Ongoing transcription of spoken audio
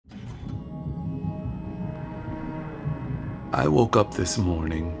I woke up this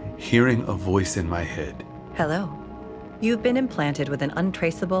morning hearing a voice in my head. Hello. You've been implanted with an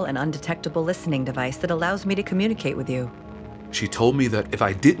untraceable and undetectable listening device that allows me to communicate with you. She told me that if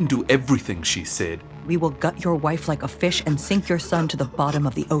I didn't do everything she said, we will gut your wife like a fish and sink your son to the bottom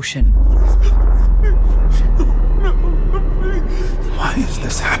of the ocean. Why is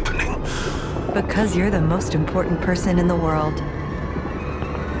this happening? Because you're the most important person in the world.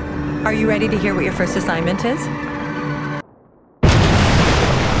 Are you ready to hear what your first assignment is?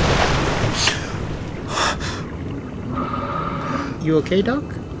 You okay, Doc?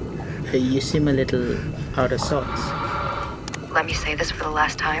 You seem a little out of sorts. Let me say this for the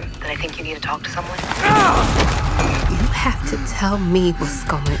last time, that I think you need to talk to someone. You have to tell me what's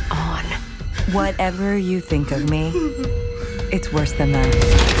going on. Whatever you think of me, it's worse than that.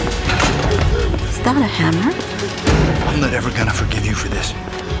 Is that a hammer? I'm not ever gonna forgive you for this.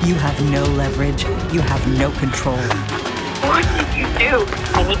 You have no leverage. You have no control. What did you do?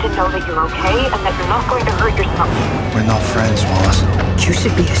 I need to know that you're okay and that you're not going to hurt yourself. We're not friends, Wallace. You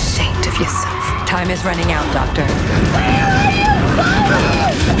should be ashamed of yourself. Time is running out, Doctor.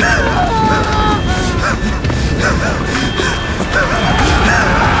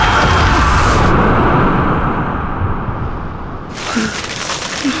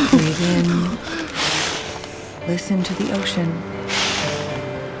 Breathe in. Listen to the ocean.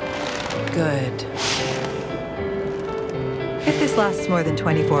 Good. If this lasts more than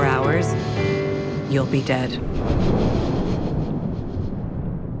 24 hours, you'll be dead.